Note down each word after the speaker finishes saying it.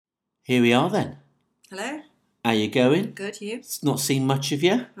Here we are then. Hello. How you going? Good, you? It's not seen much of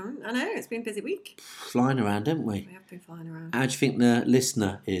you. I know, it's been a busy week. Flying around, haven't we? We have been flying around. How do you think the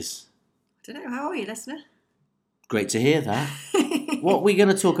listener is? I don't know, how are you, listener? Great to hear that. What are we going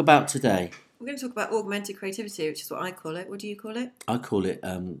to talk about today? We're going to talk about augmented creativity, which is what I call it. What do you call it? I call it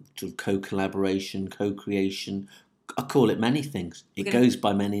sort of co-collaboration, co-creation. I call it many things. It goes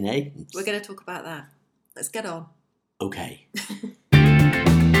by many names. We're going to talk about that. Let's get on. Okay.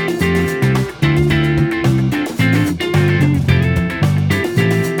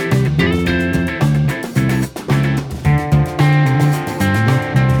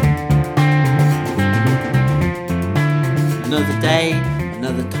 Another day,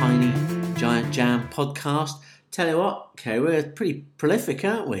 another tiny giant jam podcast. Tell you what, okay, we're pretty prolific,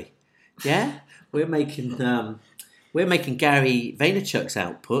 aren't we? Yeah, we're making Gary Vaynerchuk's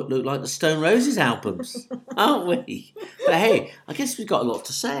output look like the Stone Roses albums, aren't we? But hey, I guess we've got a lot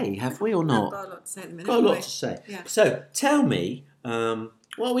to say, have we, or not? I've got a lot to say at the minute. Got a lot to say. Yeah. So tell me, what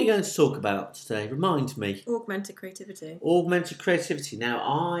are we going to talk about today? Remind me. Augmented creativity. Augmented creativity. Now,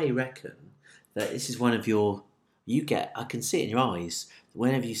 I reckon that this is one of your... I can see it in your eyes.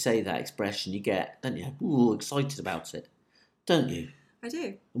 Whenever you say that expression, you get, don't you? Ooh, excited about it. Don't you? I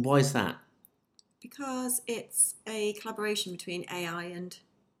do. And why is that? Because it's a collaboration between AI and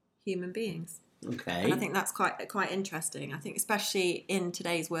human beings. Okay. And I think that's quite interesting. I think especially in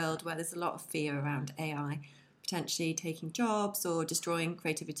today's world where there's a lot of fear around AI potentially taking jobs or destroying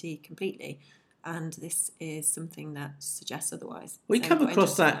creativity completely. And this is something that suggests otherwise. We So come I'm quite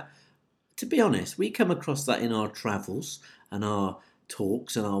across interested in that, to be honest, we come across that in our travels and our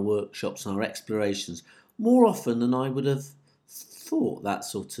talks and our workshops and our explorations more often than I would have thought. That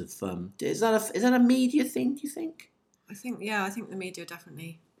sort of is that a media thing, do you think? I think the media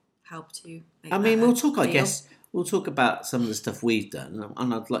definitely help to make We'll talk. I guess we'll talk about some of the stuff we've done,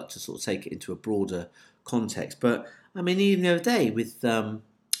 and I'd like to sort of take it into a broader context. But I mean, even the other day with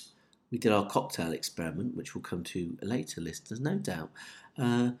we did our cocktail experiment, which we'll come to later, listeners, no doubt.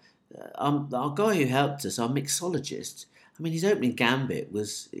 Our guy who helped us, our mixologist, I mean, his opening gambit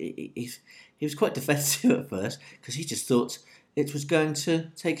was he was quite defensive at first because he just thought it was going to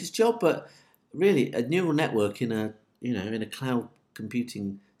take his job, but really, a neural network in a cloud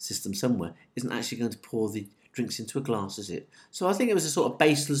computing system somewhere isn't actually going to pour the drinks into a glass, is it? So I think it was a sort of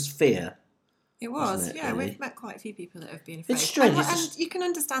baseless fear. It was, it, yeah. really? We've met quite a few people that have been afraid. It's strange. And you can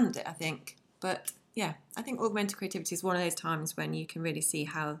understand it, I think. But yeah, I think augmented creativity is one of those times when you can really see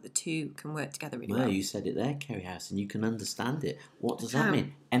how the two can work together really well. You said it there, Kerry House, and you can understand it. What does that How?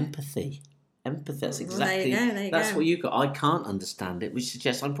 mean? Empathy. That's exactly... Well, there you that's go. what you got. I can't understand it, which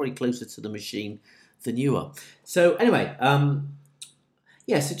suggests I'm probably closer to the machine than you are. So anyway,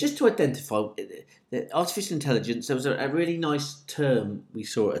 so just to identify the artificial intelligence, there was a really nice term we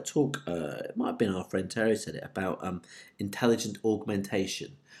saw at a talk, it might have been our friend Terry said it, about intelligent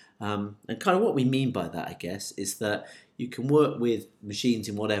augmentation. And kind of what we mean by that, I guess, is that you can work with machines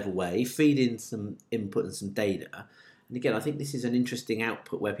in whatever way, feed in some input and some data. And again, I think this is an interesting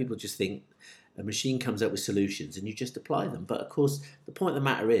output where people just think a machine comes up with solutions and you just apply them. But of course, the point of the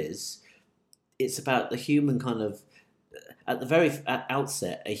matter is, it's about the human kind of, at the very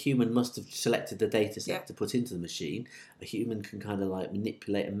outset, a human must have selected the data set to put into the machine. A human can kind of like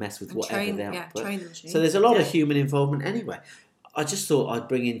manipulate and mess with And whatever they output. train the machine. So there's a lot of human involvement anyway. I just thought I'd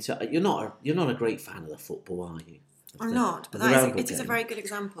bring into... You're not a great fan of the football, are you? I'm not, but it is a very good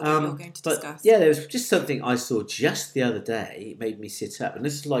example that you're going to discuss. Yeah, there was just something I saw just the other day. It made me sit up. And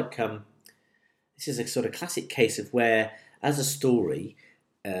this is like... this is a sort of classic case of where, as a story,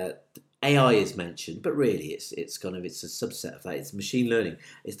 AI is mentioned, but really it's a subset of that. It's machine learning.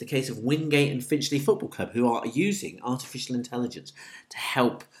 It's the case of Wingate and Finchley Football Club, who are using artificial intelligence to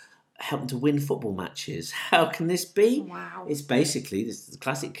help them to win football matches. How can this be? Wow. It's basically, this is the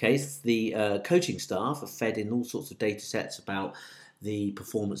classic case, the coaching staff are fed in all sorts of data sets about the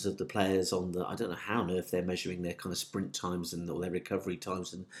performance of the players on the, I don't know how on earth they're measuring their kind of sprint times or their recovery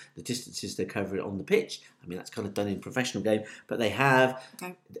times and the distances they're covering on the pitch. I mean, that's kind of done in a professional game, but they have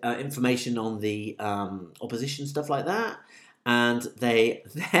information on the opposition, stuff like that. And they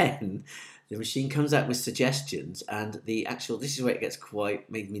then... The machine comes out with suggestions, and this is where it gets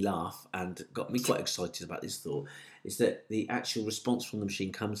made me laugh and got me quite excited about this thought, is that the actual response from the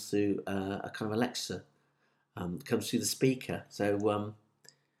machine comes through a kind of Alexa, comes through the speaker. So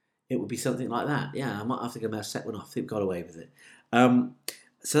it would be something like that. Yeah, I might have to go and set one off. I think we got away with it.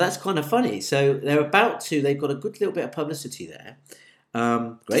 So that's kind of funny. So they've got a good little bit of publicity there.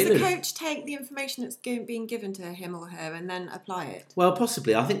 Great. Does the coach take the information that's being given to him or her and then apply it? Well,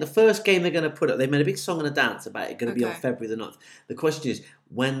 possibly. I think the first game they're going to put up, they made a big song and a dance about it, going to be on February the 9th. The question is,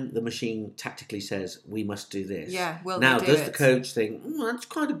 when the machine tactically says, we must do this. Yeah, does the coach think, that's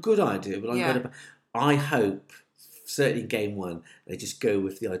quite a good idea, but I hope, certainly in game one, they just go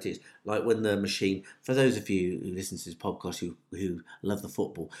with the ideas. Like when the machine, for those of you who listen to this podcast who love the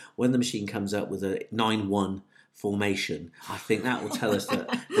football, when the machine comes up with a 9-1 formation, I think that will tell us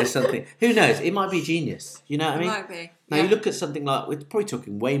that there's something. Who knows? It might be genius. You know what I mean? It might be. Now you look at something like, we're probably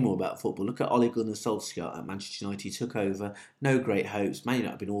talking way more about football. Look at Ole Gunnar Solskjaer at Manchester United. He took over, no great hopes. Man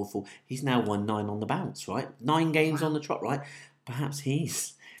United have been awful. He's now won 9 on the bounce, right? 9 games on the trot, right? Perhaps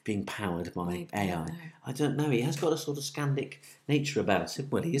he's being powered by AI. I don't know. He has got a sort of Scandic nature about him.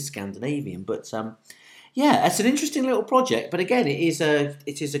 Well, he is Scandinavian, but it's an interesting little project. But again, it is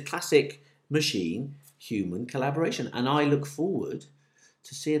a classic machine human collaboration, and I look forward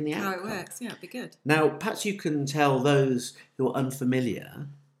to seeing the outcome. How it works. Yeah, it'd be good. Now, perhaps you can tell those who are unfamiliar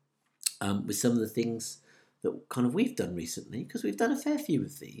with some of the things that kind of we've done recently, because we've done a fair few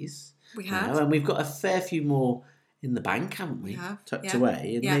of these. We have, and we've got a fair few more in the bank, haven't we? Tucked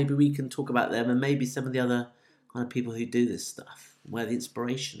away, and maybe we can talk about them, and maybe some of the other kind of people who do this stuff, where the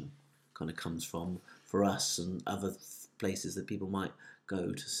inspiration kind of comes from for us and other places that people might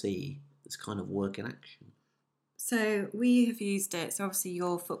go to see this kind of work in action. So we have used it. So obviously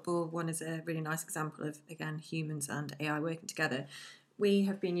your football one is a really nice example of, again, humans and AI working together. We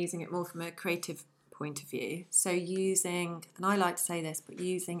have been using it more from a creative point of view. So using, and I like to say this, but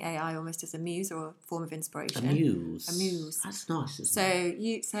using AI almost as a muse or a form of inspiration. A muse. That's nice, isn't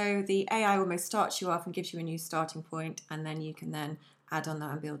it? So the AI almost starts you off and gives you a new starting point, and then you can then add on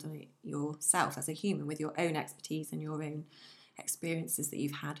that and build on it yourself as a human with your own expertise and your own experiences that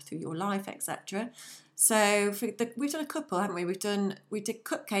you've had through your life, etc. So we've done a couple, haven't we? We did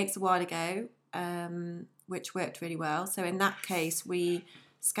cupcakes a while ago, which worked really well. So in that case, we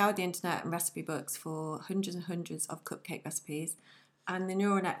scoured the internet and recipe books for hundreds and hundreds of cupcake recipes, and the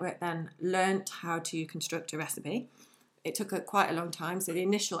neural network then learnt how to construct a recipe. It took quite a long time, so the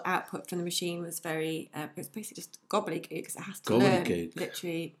initial output from the machine was very, it was basically just gobbledygook, because it has to learn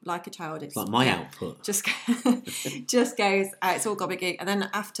literally like a child. It's like my output. Just goes, it's all gobbledygook. And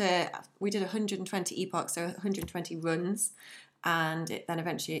then after, we did 120 epochs, so 120 runs, and then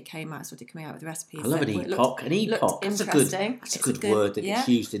eventually it came out, started coming out with recipes. I love an epoch. An epoch. That's a good word that it's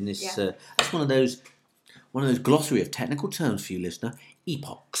used in this. That's one of those glossary of technical terms for you, listener.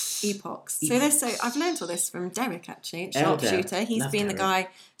 Epochs. So I've learned all this from Derek, actually, at Sharpshooter. He's been the guy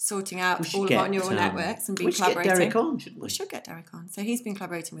sorting out all of our neural networks and been collaborating. We should get Derek on, shouldn't we? We should get Derek on. So he's been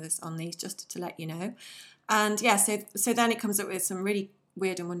collaborating with us on these, just to let you know. And so then it comes up with some really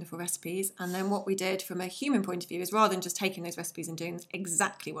weird and wonderful recipes. And then what we did from a human point of view is, rather than just taking those recipes and doing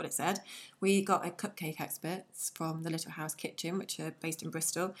exactly what it said, we got a cupcake experts from the Little House Kitchen, which are based in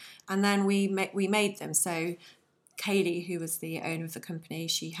Bristol, and then we made them. So Kaylee, who was the owner of the company,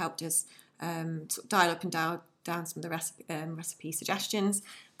 she helped us sort of dial up and dial down some of the recipe suggestions,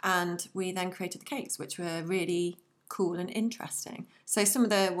 and we then created the cakes, which were really cool and interesting. So some of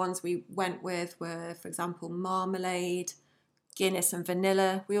the ones we went with were, for example, marmalade, Guinness and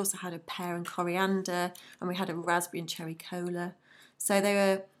vanilla. We also had a pear and coriander, and we had a raspberry and cherry cola. So they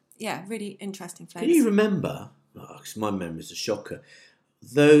were, really interesting flavours. Can you remember, because my memory's a shocker,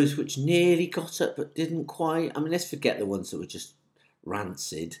 those which nearly got up but didn't quite? I mean, let's forget the ones that were just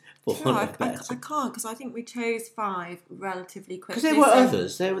rancid. I can't, because I think we chose 5 relatively quickly. Because there were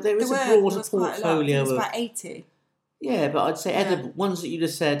others. There was a broader portfolio. It was about 80. Yeah, but I'd say the ones that you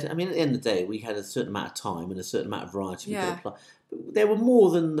just said, I mean, at the end of the day, we had a certain amount of time and a certain amount of variety we could apply. But there were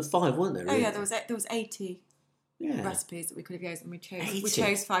more than the 5, weren't there? Really? Oh, yeah, there was 80 recipes that we could have used, and we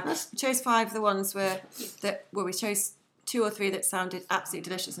chose 5. We chose 5. The ones we chose 2 or 3 that sounded absolutely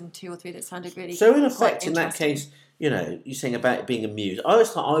delicious, and 2 or 3 that sounded really. So in effect, in that case, you're saying about it being a muse. I always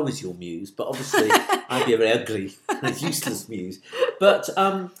thought I was your muse, but obviously I'd be a very ugly, useless muse. But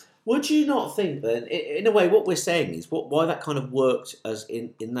would you not think then, in a way, what we're saying is why that kind of worked as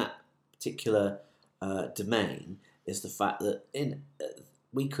in that particular domain is the fact that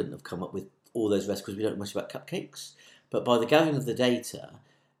we couldn't have come up with all those recipes. We don't know much about cupcakes, but by the gathering of the data,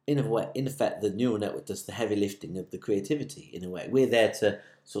 in effect, the neural network does the heavy lifting of the creativity. In a way, we're there to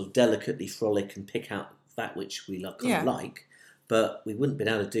sort of delicately frolic and pick out that which we like, but we wouldn't have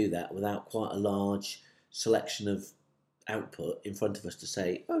been able to do that without quite a large selection of output in front of us to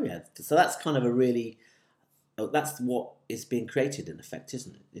say, so that's kind of that's what is being created in effect,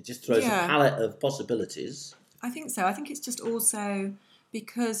 isn't it? It just throws a palette of possibilities. I think so. I think it's just also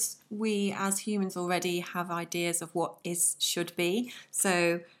because we as humans already have ideas of what should be.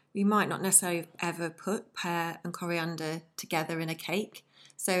 So we might not necessarily ever put pear and coriander together in a cake.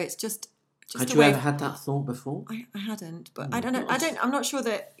 So it's just Had you ever had that thought before? I hadn't, but I don't know. I'm not sure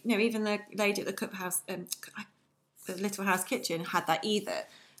that even the lady at the Cup House, the Little House Kitchen, had that either.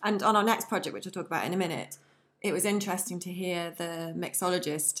 And on our next project, which I'll talk about in a minute, it was interesting to hear the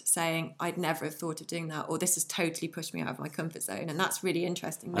mixologist saying, "I'd never have thought of doing that," or "This has totally pushed me out of my comfort zone." And that's really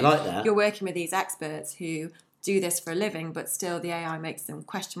interesting. I like that. You're working with these experts who do this for a living, but still the AI makes them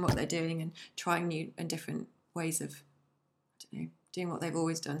question what they're doing and trying new and different ways of, doing what they've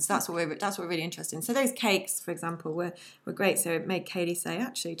always done. So that's what we're really interested in. So those cakes, for example, were great. So it made Kaylee say,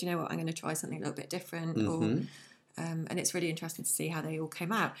 "Actually, do you know what? I'm going to try something a little bit different." Mm-hmm. And it's really interesting to see how they all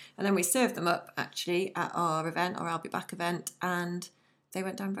came out. And then we served them up actually at our event, our I'll Be Back event, and they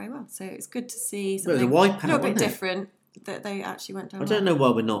went down very well. So it's good to see something a little bit different that they actually went down. I don't know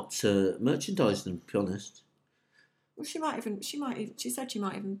why we're not merchandising them, to be honest. Well, she said she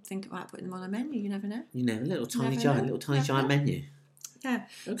might even think about putting them on a menu. You never know. A little tiny giant menu. Yeah.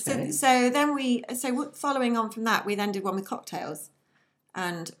 Okay. So following on from that, we then did one with cocktails.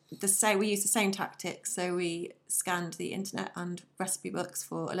 And we used the same tactics. So we scanned the internet and recipe books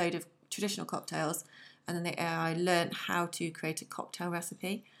for a load of traditional cocktails, and then the AI learnt how to create a cocktail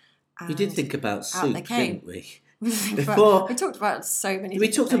recipe. We did think about soup, didn't we? We talked about so many. We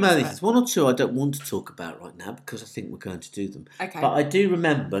talked about things. One or two I don't want to talk about right now because I think we're going to do them. Okay. But I do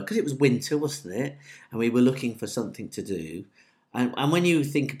remember, because it was winter, wasn't it? And we were looking for something to do. And when you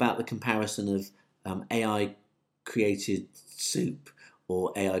think about the comparison of AI created soup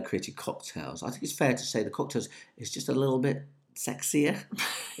or AI created cocktails, I think it's fair to say the cocktails is just a little bit sexier.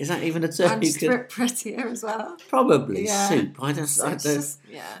 Is that even a term? And prettier as well. Probably. Yeah. Soup.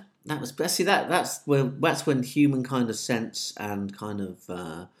 Yeah. That's when human kind of sense and kind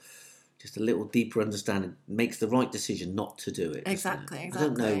of just a little deeper understanding makes the right decision not to do it. Exactly. I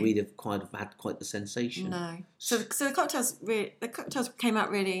don't know. We'd have had quite the sensation. No. So the cocktails came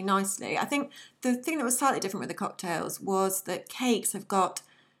out really nicely. I think the thing that was slightly different with the cocktails was that cakes have got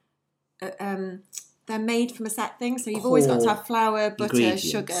they're made from a set thing. So you've always got to have flour, butter,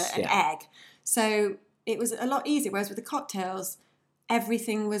 sugar, and egg. So it was a lot easier. Whereas with the cocktails,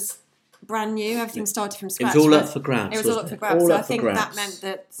 everything was brand new. Everything started from scratch. It was all up for grabs. It was all up for grabs. So I think that meant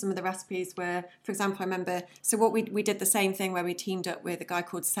that some of the recipes were, for example, I remember, so what we did the same thing where we teamed up with a guy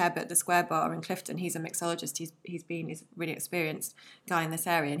called Seb at the Square Bar in Clifton. He's a mixologist. He's a really experienced guy in this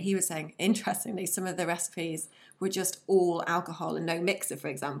area. And he was saying, interestingly, some of the recipes were just all alcohol and no mixer, for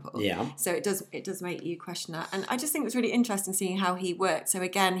example. Yeah. So it does make you question that. And I just think it was really interesting seeing how he worked. So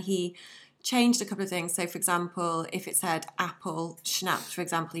again, he changed a couple of things. So, for example, if it said apple schnapps, for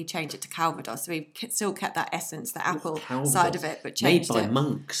example, he changed it to Calvados. So he still kept that essence, the apple side of it, but changed it. Made by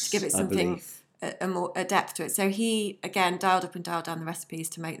monks, to give it something, a depth to it. So he, again, dialed up and dialed down the recipes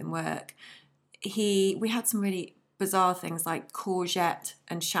to make them work. We had some really bizarre things like courgette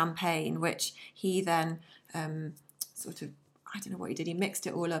and champagne, which he then sort of, I don't know what he did. He mixed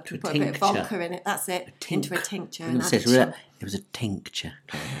it all up and put a bit of vodka in it. That's it. Into a tincture. It was a tincture.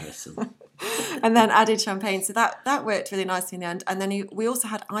 And then added champagne. So that worked really nicely in the end. And then we also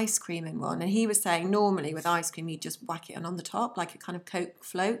had ice cream in one. And he was saying normally with ice cream, you just whack it on the top like a kind of Coke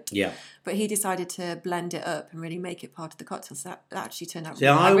float. Yeah. But he decided to blend it up and really make it part of the cocktail. So that actually turned out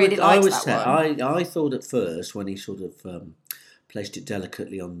I really liked that one. I thought at first when he sort of placed it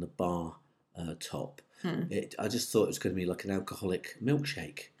delicately on the bar top, I just thought it was going to be like an alcoholic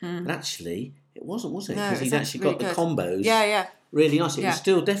milkshake. But actually, it wasn't, was it? Because he'd actually got the combos. Yeah. Really nice. It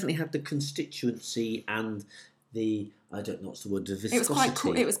still definitely had the constituency and the, I don't know what's the word, the viscosity. It was quite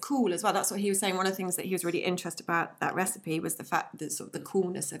cool. It was cool as well. That's what he was saying. One of the things that he was really interested about that recipe was the fact that sort of the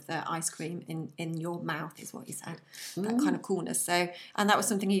coolness of the ice cream in your mouth is what he said. That kind of coolness. So, and that was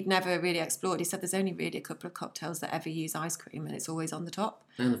something he'd never really explored. He said there's only really a couple of cocktails that ever use ice cream and it's always on the top.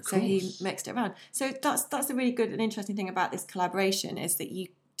 And of so he mixed it around. So that's a really good and interesting thing about this collaboration is that you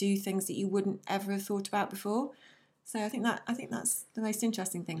do things that you wouldn't ever have thought about before. So I think that's the most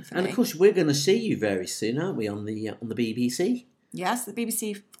interesting thing for me. And of course, we're going to see you very soon, aren't we, on the BBC? Yes, the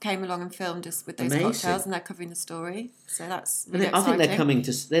BBC came along and filmed us with those cocktails, and they're covering the story. So that's really exciting. I think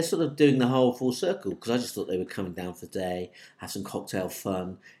they're sort of doing the whole full circle because I just thought they were coming down for the day, have some cocktail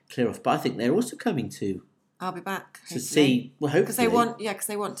fun, clear off. But I think they're also coming to. I'll be back to see. Well, hopefully, because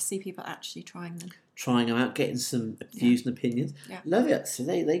they want to see people actually trying them. Trying them out, getting some views and opinions. Yeah. Love it. So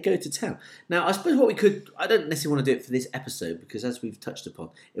they go to town. Now, I suppose what we could, I don't necessarily want to do it for this episode because as we've touched upon,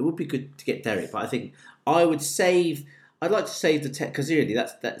 it would be good to get Derek, but I think I'd like to save the tech, because really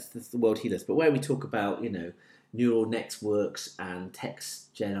that's the world he does. But where we talk about, neural networks and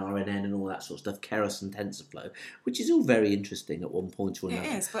text gen RNN and all that sort of stuff, Keras and TensorFlow, which is all very interesting at one point or another.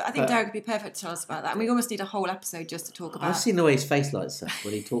 It is, but I think Derek would be perfect to tell us about that. And we almost need a whole episode just to talk about. I've seen the way his face lights up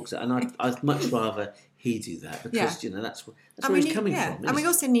when he talks, and I'd much rather he do that because that's where he's coming from. And we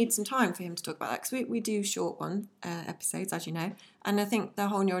also need some time for him to talk about that because we do short episodes, as you know. And I think the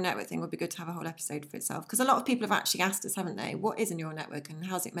whole neural network thing would be good to have a whole episode for itself because a lot of people have actually asked us, haven't they? What is a neural network and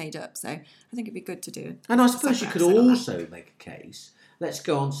how's it made up? So I think it'd be good to do it. And I suppose you could also make a case. Let's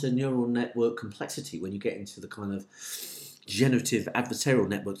go on to neural network complexity when you get into the kind of generative adversarial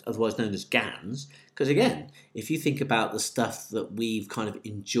networks, otherwise known as GANs. Because again, if you think about the stuff that we've kind of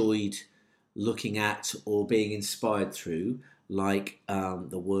enjoyed looking at or being inspired through, like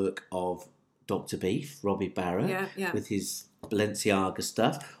the work of Dr. Beef, Robbie Barrett, with his Balenciaga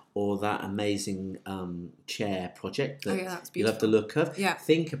stuff, or that amazing chair project that you'll have to look at. Yeah.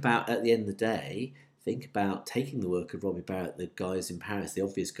 Think about, at the end of the day, taking the work of Robbie Barrett, the guys in Paris, the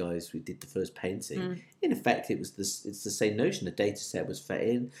obvious guys who did the first painting. In effect, it's the same notion. The data set was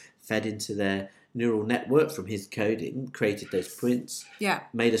fed into their neural network from his coding, created those prints,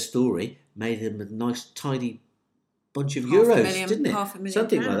 made a story, made them a nice, tidy bunch of euros, didn't it?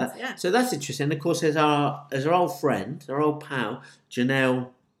 Something pounds, like that. So that's interesting. And of course, there's our old friend, our old pal, Janelle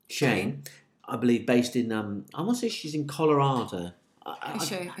Shane, I believe, based in, I want to say she's in Colorado. I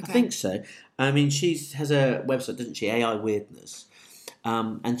think so. I mean, she has a website, doesn't she? AI Weirdness.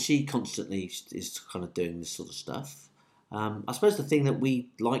 And she constantly is kind of doing this sort of stuff. I suppose the thing that we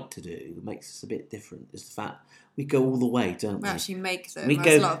like to do that makes us a bit different is the fact we go all the way, don't we? We actually make them. We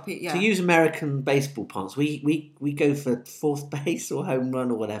go, a lot of people, to use American baseball parts, we go for fourth base or home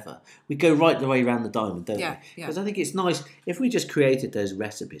run or whatever. We go right the way around the diamond, don't we? Because I think it's nice if we just created those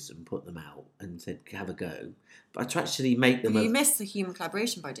recipes and put them out and said, have a go. But to actually make them... You miss the human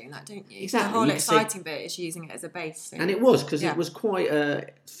collaboration by doing that, don't you? Exactly. The whole exciting bit is using it as a base. And it was, because it was quite...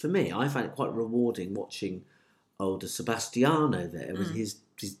 for me, I found it quite rewarding watching older Sebastiano there with his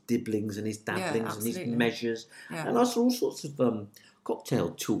dibblings and his dabblings and his measures. Yeah. And I saw all sorts of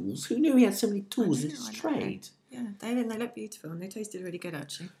cocktail tools. Who knew he had so many tools in his trade? Yeah, they look beautiful and they tasted really good,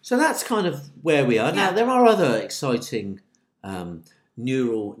 actually. So that's kind of where we are. Now, there are other exciting...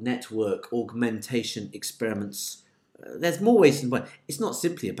 neural network augmentation experiments. There's more ways than one. It's not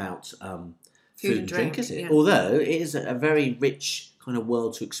simply about food and drink, is it? Yeah. Although it is a very rich kind of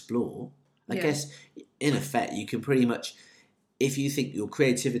world to explore. I guess, in effect, you can pretty much, if you think your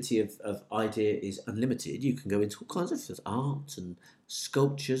creativity of idea is unlimited, you can go into all kinds of art and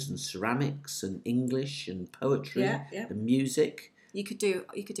sculptures and ceramics and English and poetry and music. You could do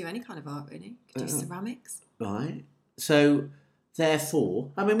any kind of art, really. You could do ceramics. Right. So...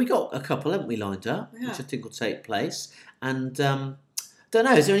 Therefore, I mean, we got a couple, haven't we, lined up, which I think will take place. And don't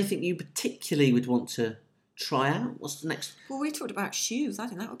know, is there anything you particularly would want to try out? What's the next? Well, we talked about shoes. I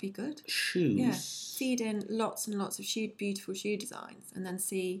think that would be good. Shoes? Yeah. Feed in lots and lots of beautiful shoe designs and then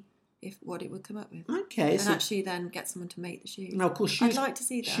see what it would come up with. Okay. And actually then get someone to make the shoes. Now, of course, shoes. I'd like to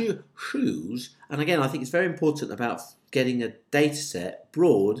see that. Shoes, and again, I think it's very important about getting a data set,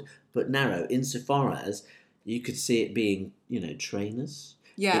 broad but narrow, insofar as... You could see it being, trainers.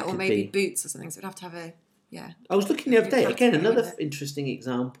 Yeah, or maybe boots or something. So it'd have to have I was looking the other day, again, another interesting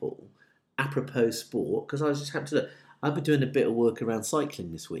example, apropos sport, because I was just having to look. I've been doing a bit of work around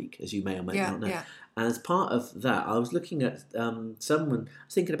cycling this week, as you may or may not know. Yeah. And as part of that, I was looking at someone, I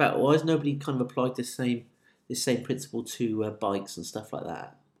was thinking about, why has nobody kind of applied this same principle to bikes and stuff like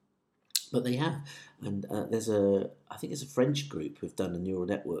that? But they have. And I think it's a French group who've done a neural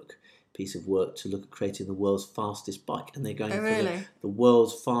network piece of work to look at creating the world's fastest bike, and they're going for the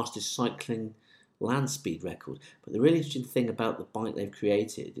world's fastest cycling land speed record. But the really interesting thing about the bike they've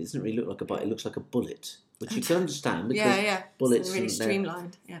created, it doesn't really look like a bike, it looks like a bullet, which you can understand because bullets it's really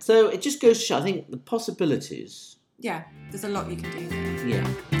streamlined. Yeah. So it just goes to show, I think, the possibilities. Yeah, there's a lot you can do there. Yeah.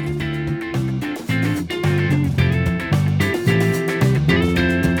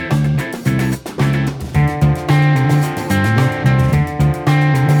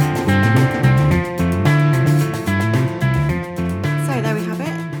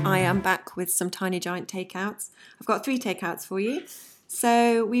 Back with some tiny giant takeouts. I've got 3 takeouts for you.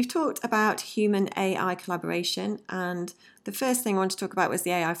 So we've talked about human AI collaboration, and the first thing I wanted to talk about was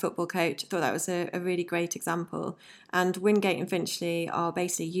the AI football coach. I thought that was a really great example. And Wingate and Finchley are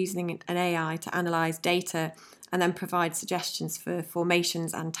basically using an AI to analyse data and then provide suggestions for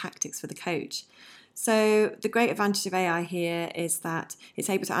formations and tactics for the coach. So the great advantage of AI here is that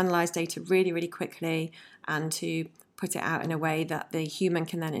it's able to analyse data really, really quickly and to put it out in a way that the human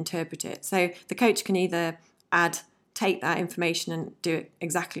can then interpret it. So the coach can either add take that information and do it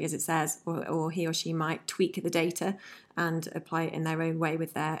exactly as it says, or he or she might tweak the data and apply it in their own way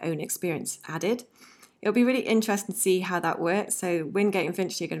with their own experience added. It'll be really interesting to see how that works. So Wingate and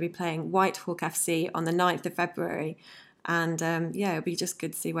Finchley are going to be playing Whitehawk FC on the 9th of February. And it'll be just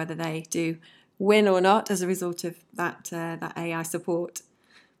good to see whether they do win or not as a result of that AI support.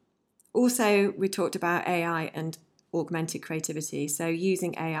 Also, we talked about AI and augmented creativity. So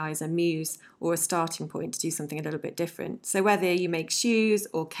using AI as a muse or a starting point to do something a little bit different. So whether you make shoes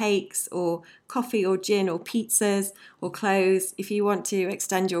or cakes or coffee or gin or pizzas or clothes, if you want to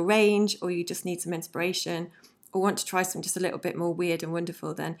extend your range or you just need some inspiration or want to try something just a little bit more weird and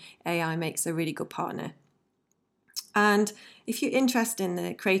wonderful, then AI makes a really good partner. And if you're interested in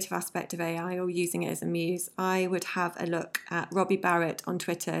the creative aspect of AI or using it as a muse, I would have a look at Robbie Barrett on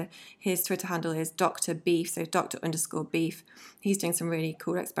Twitter. His Twitter handle is Dr. Beef, so Dr._Beef. He's doing some really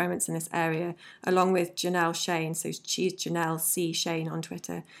cool experiments in this area, along with Janelle Shane. So she's Janelle C. Shane on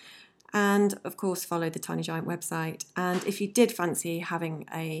Twitter. And of course, follow the Tiny Giant website. And if you did fancy having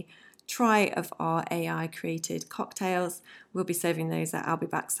a try of our AI created cocktails, we'll be serving those at I'll Be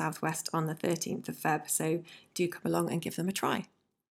Back Southwest on the 13th of Feb. So do come along and give them a try.